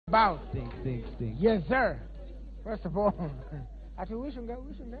About. Thanks. Yes, sir. First of all, ati wishunga. Oh,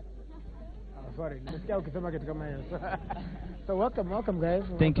 sorry. Nimesikia ukisema kitu kama hiyo. So welcome guys.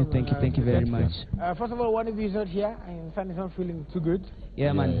 Thank you very much. First of all, one of you is not here. I understand he's not feeling too good.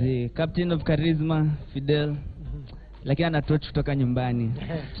 Yeah, man, the captain of charisma, Fidel. Lakini anatoch kutoka nyumbani.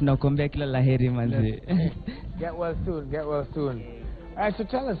 Tunakuombea kila laheri manzi. Get well soon. Alright, so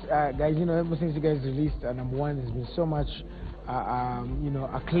tell us, guys, you know, ever since you guys released number one, there's been so much, you know,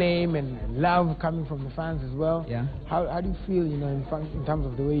 acclaim and love coming from the fans as well. Yeah. How do you feel, you know, in terms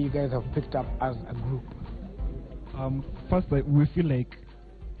of the way you guys have picked up as a group? First, we feel like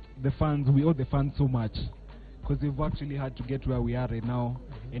we owe the fans so much, because they've actually had to get where we are right now,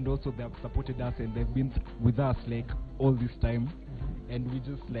 and also they have supported us and they've been with us like all this time, and we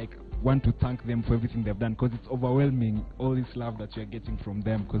just like want to thank them for everything they've done, because it's overwhelming, all this love that you're getting from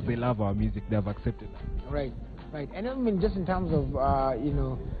them, because they love our music, they have accepted us. Right. And I mean, just in terms of, you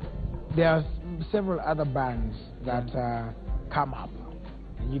know, there are several other bands that come up,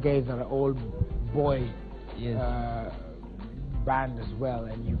 and you guys are an old boy band as well,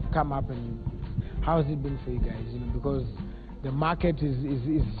 and you've come up, and how has it been for you guys? You know, because the market is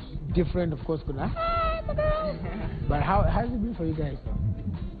different, of course. But how has it been for you guys?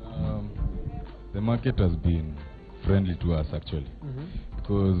 The market has been friendly to us actually,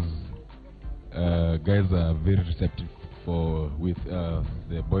 because guys are very receptive with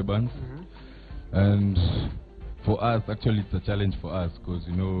the boy bands, and for us actually it's a challenge for us, because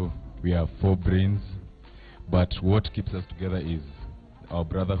you know we have 4 brains, but what keeps us together is our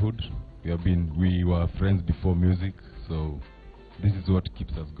brotherhood. We were friends before music, so this is what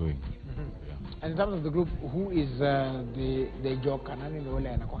keeps us going. And in terms of the group, who is the joker?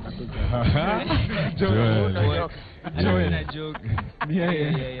 Joke.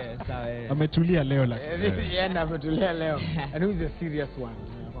 Yeah. Ametulia leo lakini. Yeah, ametulia leo. And who is the serious one?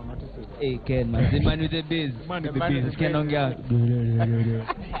 Hey, Ken, man, the man with the biz. Ken ongea.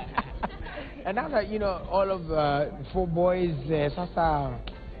 And now that, you know, all of 4 boys, sasa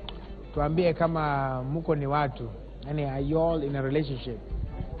tuambie kama muko ni watu. Yani, are you all in a relationship?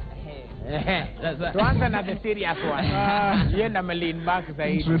 To answer not the serious one. Yenda me lean back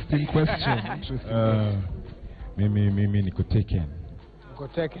zaidi. Interesting question. Mimi niko taken.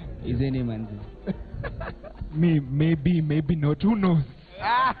 Is any man? Me, maybe not. Who knows?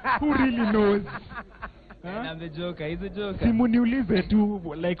 Who really knows? I'm the joker. He's a joker. Si muniulize tu,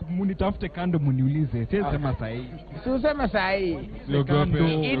 like munitafute kando muniulize. Sema sahi. Sema sahi. Indo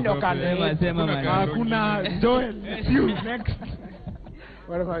kando. Sema man. Hakuna Joel. You next.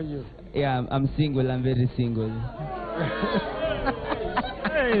 What about you? Yeah, I'm single. I'm very single.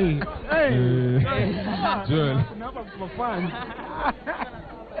 Hey. Joel.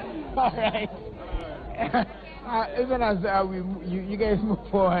 All right. Even as you guys move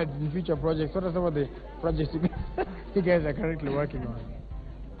forward in future projects, what are some of the projects you guys are currently working on?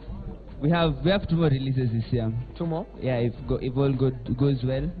 We have 2 more releases this year. 2 more? Yeah, if all goes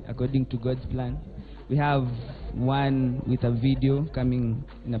well according to God's plan. We have one with a video coming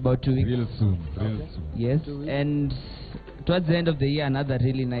in about 2 weeks. Real soon. Yes, and towards the end of the year, another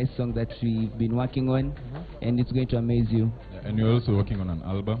really nice song that we've been working on, and it's going to amaze you. Yeah, and we're also working on an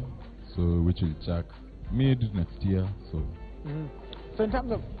album, so which will check mid next year. So. So in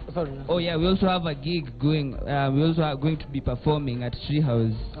terms of, sorry. Oh yeah, we also have a gig going. We also are going to be performing at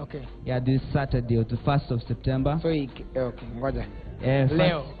Treehouse. Okay. Yeah, this Saturday, the 1st of September. So okay, ngoja.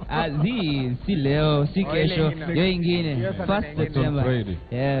 Leo. Si leo, si kesho, yo ingine. 1st September. Friday.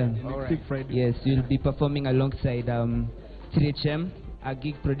 Yeah. Next Friday. Yes, you'll be performing alongside 3HM, a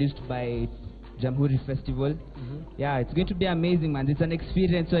gig produced by Jamhuri Festival. Yeah, it's going to be amazing, man. It's an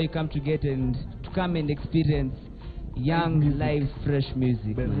experience where you come and experience young, live, fresh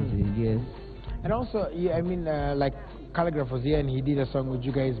music. Yes. And also, yeah, I mean, like Calligraph was here and he did a song with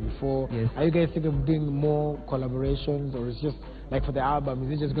you guys before. Yes. Are you guys thinking of doing more collaborations, or it's just like for the album?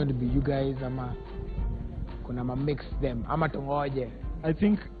 Is it just going to be you guys? Kuna mix them. Tungoje. I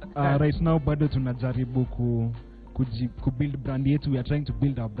think right now bado tunajaribu build brand yetu. We are trying to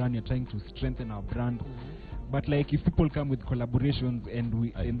build our brand. We are trying to strengthen our brand. But like if people come with collaborations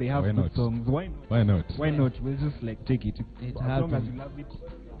and they have good songs, why not? We'll just like take it. As long as you love it.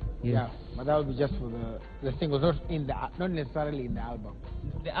 Yes. Yeah, but that will be just for the singles, not necessarily in the album.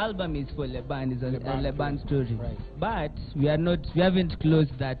 The album is for Leban. It's a Leban story. Right. But we haven't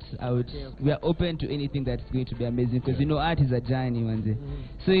closed that out. Okay. We are open to anything that's going to be amazing, because you know art is a journey, manze.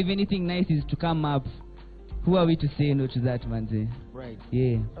 So if anything nice is to come up, who are we to say no to that, manze? Right.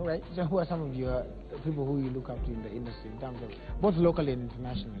 Yeah. All right. So who are some of your people who you look up to in the industry, in terms of both locally and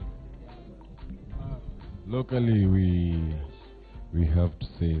internationally? Locally, we have to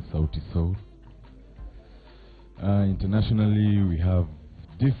say Sauti Soul. Internationally, we have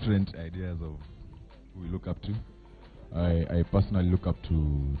different ideas of who we look up to. I personally look up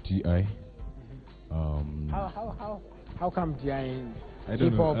to T.I. How come T.I. I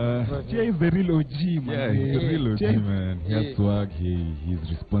don't hip-hop know. versus- Jay is the real OG, man. Yeah, he's the real OG, Jay- man. He has swag. He's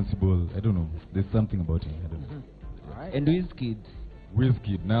responsible. I don't know. There's something about him. I don't know. Alright. And Wizkid.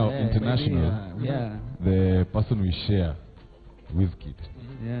 Wizkid now Yeah, international. Yeah. The person we share, Wizkid.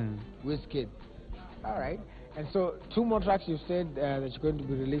 Yeah. Wizkid. Alright. And so 2 more tracks you said that you're going to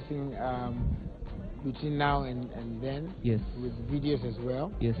be releasing between now and then. Yes. With videos as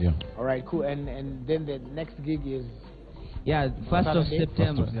well. Yes. Yeah. Alright, cool. And then the next gig is Yeah, 1st of Saturday?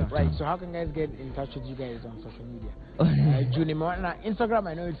 September. 1st of September. right. So how can guys get in touch with you guys on social media? Juni Moana, Instagram,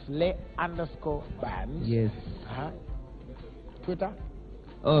 I know it's le_band. Yes. Twitter.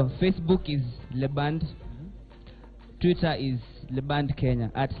 Oh, Facebook is Leband. Twitter is Leband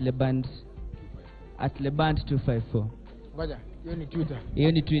Kenya at Leband 254. Ngoja, hiyo ni Twitter.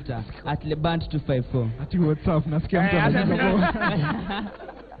 Hiyo ni Twitter at Leband 254. Ati WhatsApp, nasikia mtu Eh, hata anasema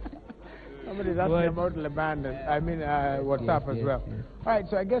Somebody's asking What? about Lebanon. I mean, WhatsApp as yes, well. yes. All right,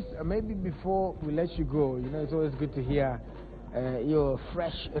 so I guess maybe before we let you go, you know, it's always good to hear your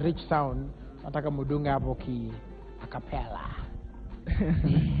fresh, rich sound. Nataka mudunga hapo ki a cappella.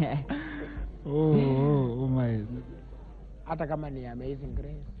 oh my. Hata kama ni Amazing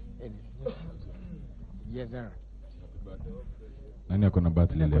Grace. Yes, sir. Nani ako na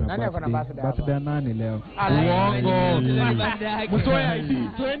birthday leo? Nani ako na birthday hapa? Birthday ya nani leo? Uongo. Mtoe ID,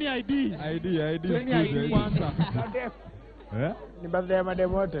 toeni ID. ID. Toeni ID kwanza. Eh? Ni birthday ya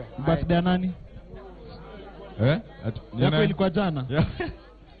madem wote. Birthday ya nani? Eh? Yako ilikuwa jana? Yeah.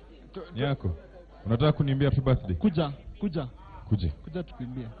 Yako. Unataka kuniambia happy birthday? Kuja. Kuje.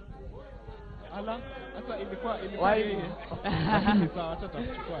 Tukuimbie. Ala, sasa ilikuwa Why? Lakini sawa, acha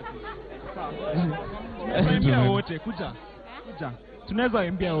tutakuchukua tu. Sawa. Tunaimbia wote, kuja. Tunaweza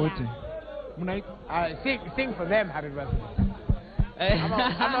imbia wote. Sing for them happy birthday.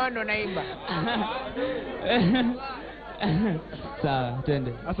 Ama wewe ndo unaimba. Sawa,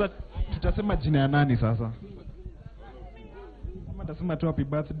 twende. Sasa tutasema jina ya nani sasa? Kama tasema tu happy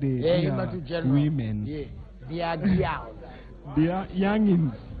birthday Yeah, dear imba tu general. women. Yeah. Dear girls. Dear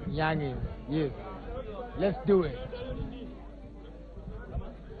youngins. Youngins. Yes. Let's do it.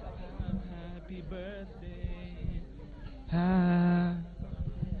 Happy birthday.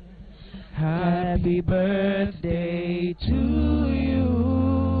 Happy birthday to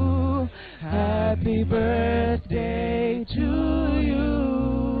you. Happy birthday to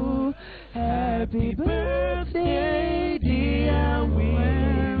you. Happy birthday, dear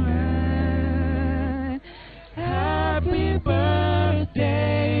women. Happy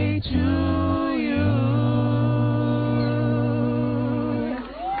birthday to you.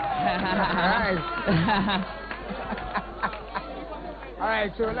 All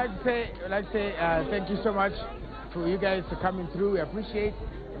right, so I'd like to say thank you so much for you guys for coming through. We appreciate.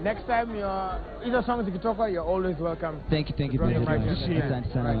 Next time, either songs ikitoka, you're always welcome. Thank you. Drop them right here.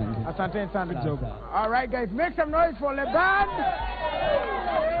 Asante sana, man. Asante sana. Good job. All right, guys, make some noise for Leban.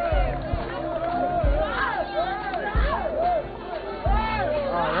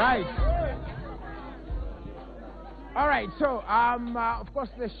 All right, so of course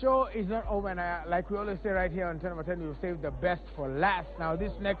the show is not over, and like we always say right here on 10 over 10, we'll save the best for last. Now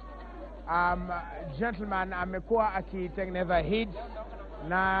this next gentleman amekuwa akitengeneza hits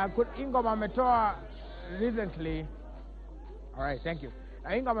na ingoma ametoa recently. All right, thank you.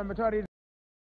 Ingoma ametoa